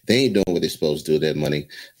 okay, they ain't doing what they're supposed to do with their money.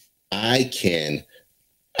 I can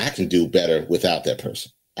do better without that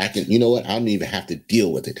person. You know what? I don't even have to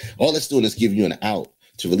deal with it. All it's doing is give you an out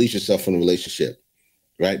to release yourself from the relationship,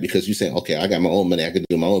 right? Because you're saying, okay, I got my own money. I can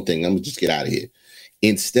do my own thing. I'm going to just get out of here.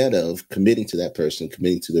 Instead of committing to that person,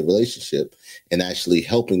 committing to the relationship, and actually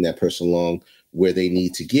helping that person along where they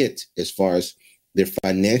need to get as far as their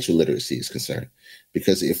financial literacy is concerned.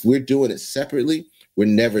 Because if we're doing it separately, we're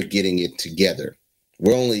never getting it together.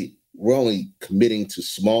 We're only committing to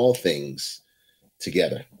small things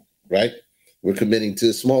together, right? We're committing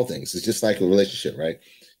to small things. It's just like a relationship, right?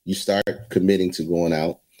 You start committing to going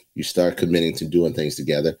out. You start committing to doing things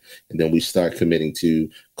together. And then we start committing to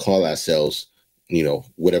call ourselves,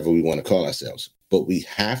 whatever we want to call ourselves. But we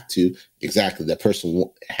have to, that person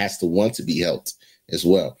has to want to be helped as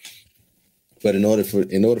well. But in order for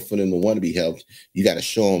them to want to be helped, you got to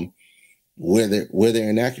show them where they're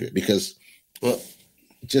inaccurate. Because, well,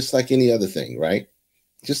 just like any other thing, right?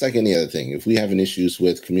 Just like any other thing, if we having issues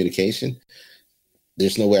with communication,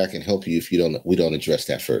 there's no way I can help you if we don't address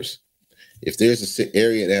that first. If there's an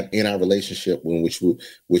area in our relationship which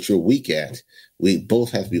we're weak at, we both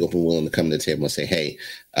have to be open, willing to come to the table and say, hey,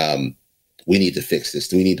 we need to fix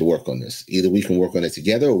this. We need to work on this. Either we can work on it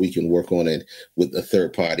together or we can work on it with a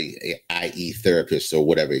third party, i.e. therapist or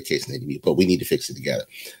whatever the case may be, but we need to fix it together.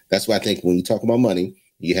 That's why I think when you talk about money,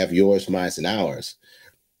 you have yours, mine, and ours.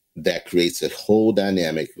 That creates a whole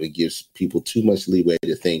dynamic. It gives people too much leeway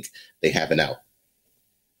to think they have an out.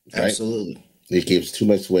 Right? Absolutely. It gives too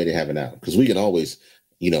much way to have an out. Because we can always,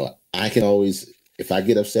 I can always, if I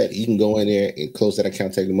get upset, he can go in there and close that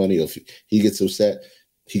account, take the money. Or if he gets upset,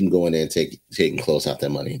 he can go in there and take and close out that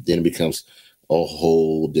money. Then it becomes a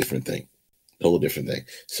whole different thing.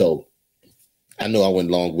 So I know I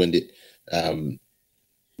went long-winded,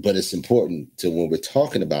 but it's important to, when we're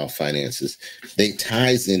talking about finances, it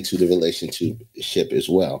ties into the relationship as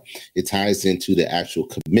well. It ties into the actual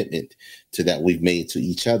commitment to that we've made to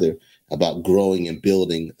each other about growing and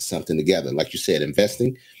building something together. Like you said,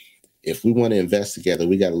 investing. If we want to invest together,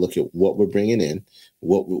 we got to look at what we're bringing in,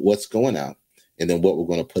 what's going out, and then what we're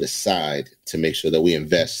going to put aside to make sure that we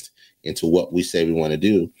invest into what we say we want to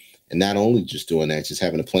do. And not only just doing that, just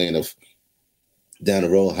having a plan of down the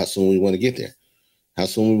road, how soon we want to get there. How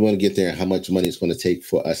soon we want to get there and how much money it's going to take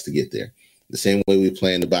for us to get there. The same way we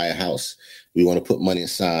plan to buy a house. We want to put money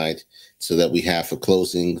aside so that we have for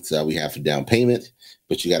closing, so that we have for down payment.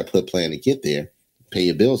 But you got to put a plan to get there, pay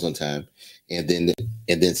your bills on time, and then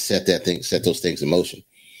set those things in motion.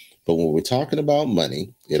 But when we're talking about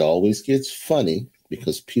money, it always gets funny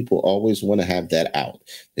because people always want to have that out.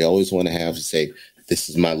 They always want to have to say, this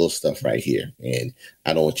is my little stuff right here, and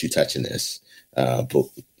I don't want you touching this. But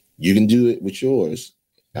you can do it with yours.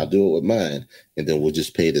 I'll do it with mine, and then we'll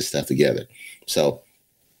just pay this stuff together. So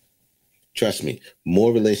trust me,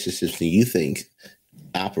 more relationships than you think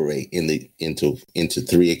operate into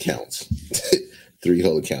 3 accounts, 3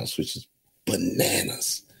 whole accounts, which is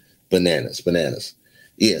bananas.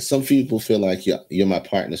 Yeah, some people feel like you're my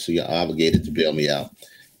partner, so you're obligated to bail me out,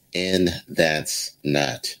 and that's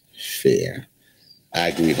not fair. I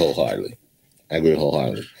agree wholeheartedly. I agree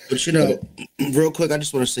wholeheartedly. But real quick, I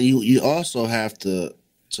just want to say you also have to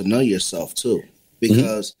know yourself too,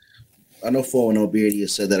 because I know 410 Beardy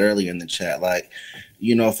said that earlier in the chat. Like,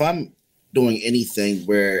 if I'm doing anything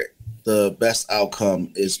where the best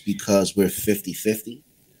outcome is because we're 50-50,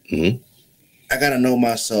 I got to know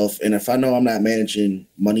myself. And if I know I'm not managing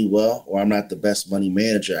money well, or I'm not the best money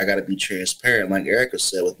manager, I got to be transparent, like Erica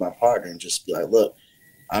said, with my partner, and just be like, look,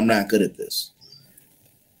 I'm not good at this.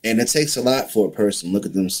 And it takes a lot for a person to look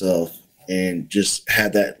at themselves and just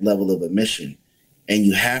have that level of admission. And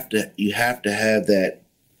you have to have that,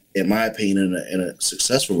 in my opinion, in a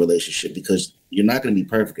successful relationship, because you're not going to be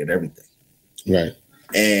perfect at everything. Right.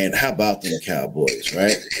 And how about them Cowboys,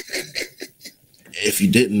 right? If you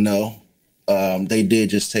didn't know, they did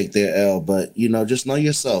just take their L, but just know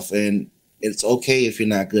yourself, and it's okay if you're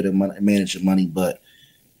not good at managing money, but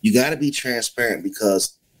you got to be transparent,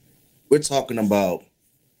 because we're talking about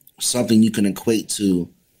something you can equate to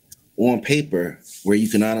on paper, where you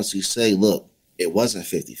can honestly say, look, it wasn't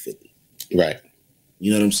 50-50. Right.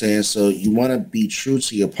 You know what I'm saying? So you want to be true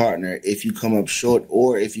to your partner if you come up short,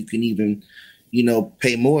 or if you can even,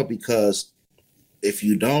 pay more, because if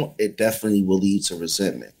you don't, it definitely will lead to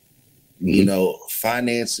resentment.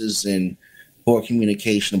 Finances and poor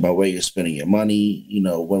communication about where you're spending your money.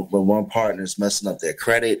 When one partner is messing up their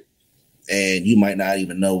credit, and you might not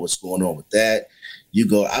even know what's going on with that.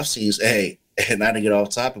 I've seen, and not to get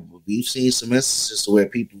off topic, but we've seen some instances where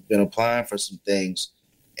people have been applying for some things,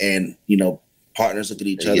 and partners look at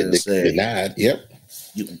each other and say, denied. Yep.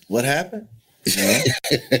 What happened?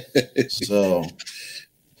 So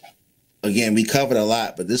again, we covered a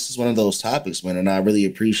lot, but this is one of those topics, man, and I really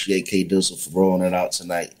appreciate K Dizzle for rolling it out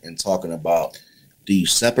tonight and talking about, do you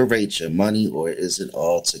separate your money, or is it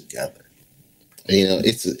all together?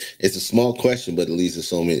 It's a small question, but it leads to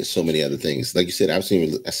so many other things. Like you said, I've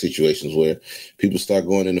seen situations where people start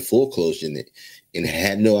going into foreclosure, and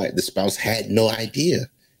the spouse had no idea,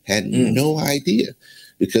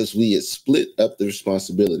 because we had split up the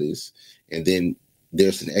responsibilities, and then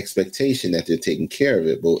there's an expectation that they're taking care of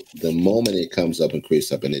it. But the moment it comes up and creeps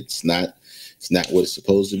up, and it's not what it's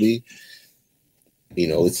supposed to be,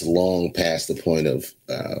 it's long past the point of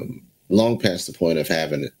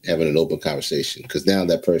having an open conversation, because now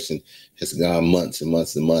that person has gone months and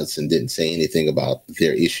months and months and didn't say anything about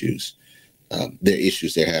their issues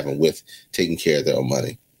they're having with taking care of their own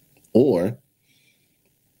money, or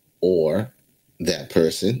that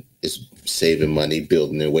person is saving money,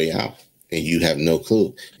 building their way out, and you have no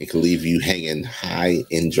clue. It can leave you hanging high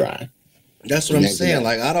and dry. That's what I'm saying.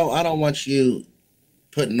 Like, I don't want you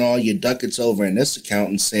putting all your ducats over in this account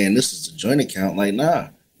and saying this is a joint account. Like, nah.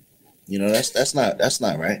 That's not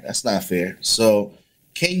right. That's not fair. So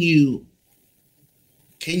can you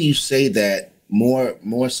say that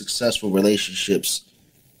more successful relationships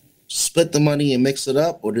split the money and mix it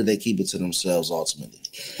up, or do they keep it to themselves ultimately?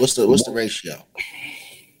 What's the ratio?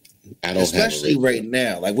 I don't, especially right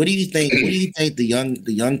now. Like, what do you think the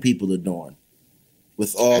young people are doing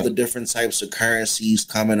with all the different types of currencies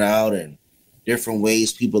coming out and different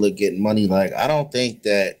ways people are getting money? Like, I don't think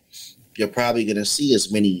that you're probably going to see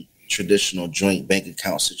as many traditional joint bank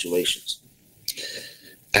account situations.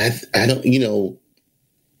 I don't,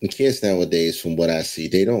 the kids nowadays, from what I see,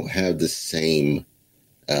 they don't have the same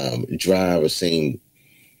drive or same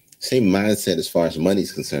mindset as far as money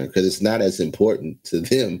is concerned, because it's not as important to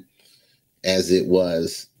them as it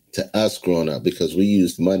was to us growing up, because we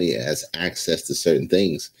used money as access to certain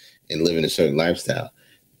things and living a certain lifestyle.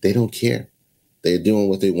 They don't care. They're doing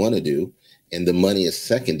what they want to do, and the money is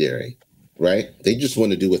secondary, right? They just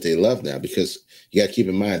want to do what they love now, because you got to keep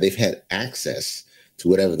in mind, they've had access to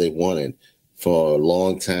whatever they wanted for a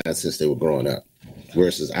long time since they were growing up.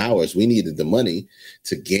 Versus ours, we needed the money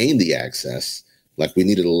to gain the access. Like, we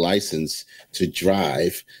needed a license to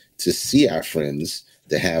drive, to see our friends,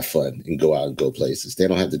 to have fun and go out and go places. They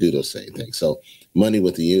don't have to do those same things. So money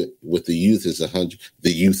with the youth is 100.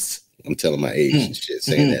 The youths, I'm telling my age and shit,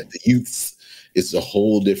 saying that the youths is a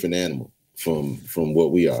whole different animal from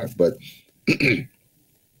what we are. But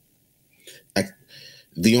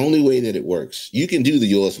the only way that it works, you can do the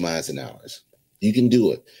yours, mine, and ours. You can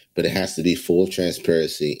do it, but it has to be full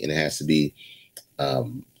transparency, and it has to be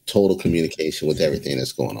total communication with everything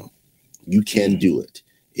that's going on. You can do it.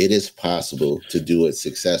 It is possible to do it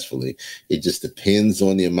successfully. It just depends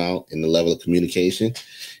on the amount and the level of communication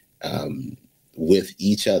with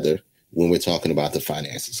each other when we're talking about the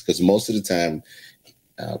finances. Because most of the time,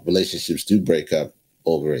 relationships do break up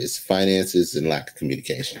over its finances and lack of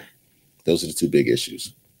communication. Those are the two big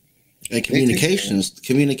issues. And communication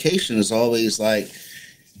is always like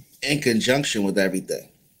in conjunction with everything.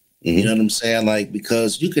 You know what I'm saying? Like,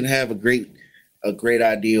 because you can have a great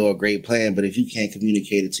idea or a great plan, but if you can't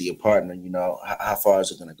communicate it to your partner, you know, how far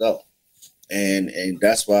is it going to go? And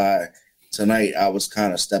that's why tonight I was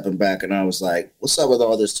kind of stepping back and I was like, what's up with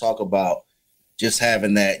all this talk about just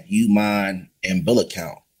having that you, mine, and bill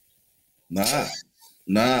account?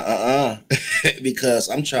 Because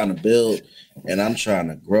I'm trying to build and I'm trying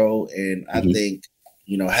to grow. And I think,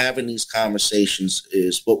 you know, having these conversations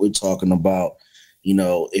is what we're talking about. You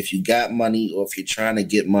know, if you got money or if you're trying to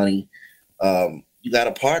get money, you got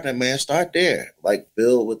a partner, man, start there. Like,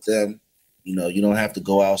 build with them. You know, you don't have to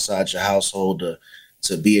go outside your household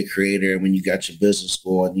to be a creator. And when you got your business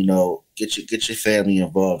going, you know, get your family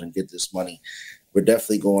involved and get this money. We're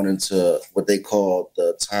definitely going into what they call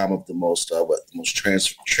the time of the most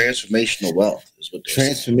transformational wealth is what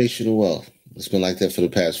transformational wealth. It's been like that for the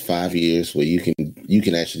past 5 years, where you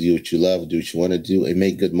can actually do what you love, do what you want to do, and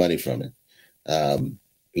make good money from it.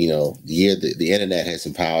 You know, the internet has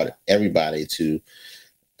empowered everybody to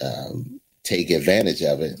take advantage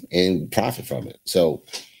of it and profit from it. So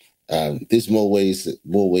there's more ways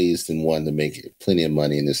than one to make plenty of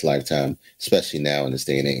money in this lifetime, especially now in this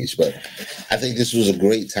day and age. But I think this was a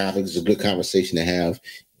great topic. It's a good conversation to have.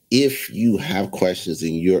 If you have questions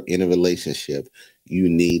and you're in a relationship, you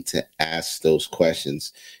need to ask those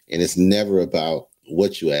questions. And it's never about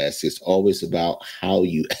what you ask. It's always about how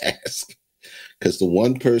you ask. Because the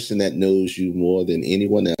one person that knows you more than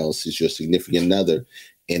anyone else is your significant other.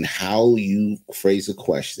 And how you phrase a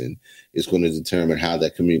question is going to determine how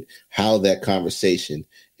that conversation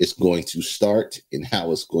is going to start and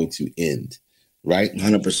how it's going to end. Right?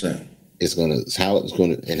 100%. How it's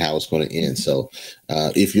going to end. So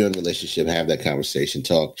if you're in a relationship, have that conversation,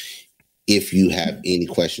 talk. If you have any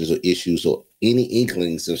questions or issues or any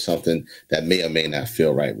inklings of something that may or may not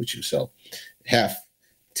feel right with you. So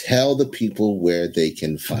tell the people where they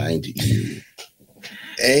can find you.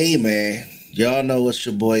 Hey, man. Y'all know it's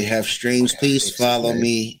your boy Hef Streams. Please follow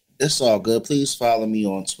me. It's all good. Please follow me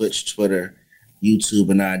on Twitch, Twitter, YouTube,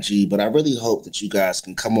 and IG. But I really hope that you guys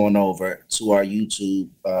can come on over to our YouTube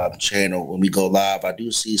channel when we go live. I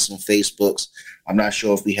do see some Facebooks. I'm not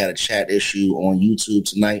sure if we had a chat issue on YouTube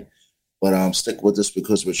tonight, but stick with us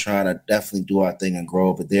because we're trying to definitely do our thing and grow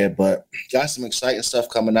over there. But got some exciting stuff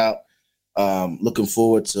coming out. Looking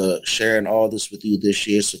forward to sharing all this with you this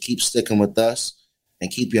year. So keep sticking with us. And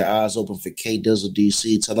keep your eyes open for K Dizzle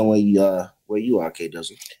DC. Tell them where you are, K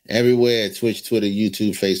Dizzle. Everywhere: Twitch, Twitter,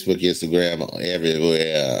 YouTube, Facebook, Instagram,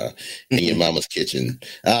 everywhere. In your mama's kitchen.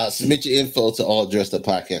 Submit your info to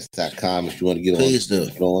alldresseduppodcast.com if you want to get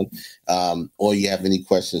on. Or you have any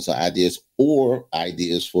questions or ideas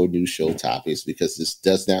for new show topics, because this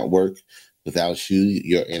does not work without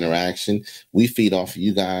your interaction. We feed off of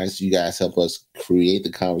you guys. You guys help us create the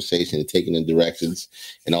conversation and take it in directions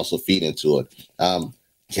and also feed into it.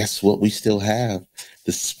 Guess what? We still have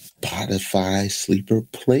the Spotify sleeper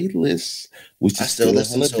playlist, which is still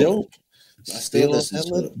hella dope.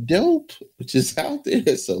 Dope, which is out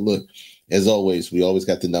there. So look, as always, we always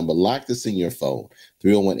got the number. Lock this in your phone,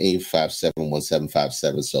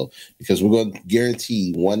 301-857-1757. So because we're going to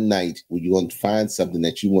guarantee one night where you're going to find something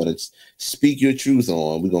that you want to speak your truth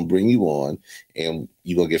on, we're going to bring you on and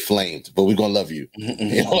you're going to get flamed, but we're going to love you.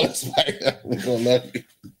 You know, we're going to love you.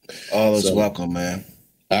 All is welcome, man.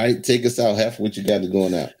 All right, take us out. Hef, what you got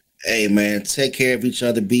going out? Hey, man, take care of each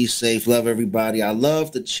other. Be safe. Love everybody. I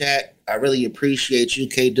love the chat. I really appreciate you,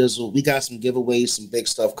 K Dizzle. We got some giveaways, some big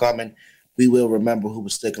stuff coming. We will remember who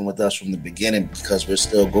was sticking with us from the beginning because we're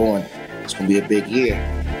still going. It's going to be a big year.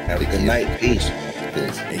 Have a good night. Peace.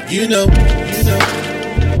 And you know. And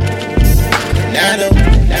I know.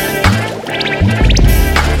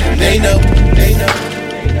 And they know.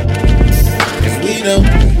 And we know.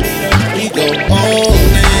 We go all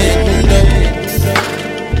in. You know.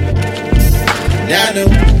 And I know.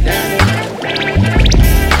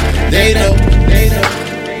 They know.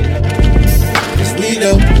 'Cause we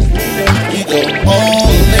know. We go all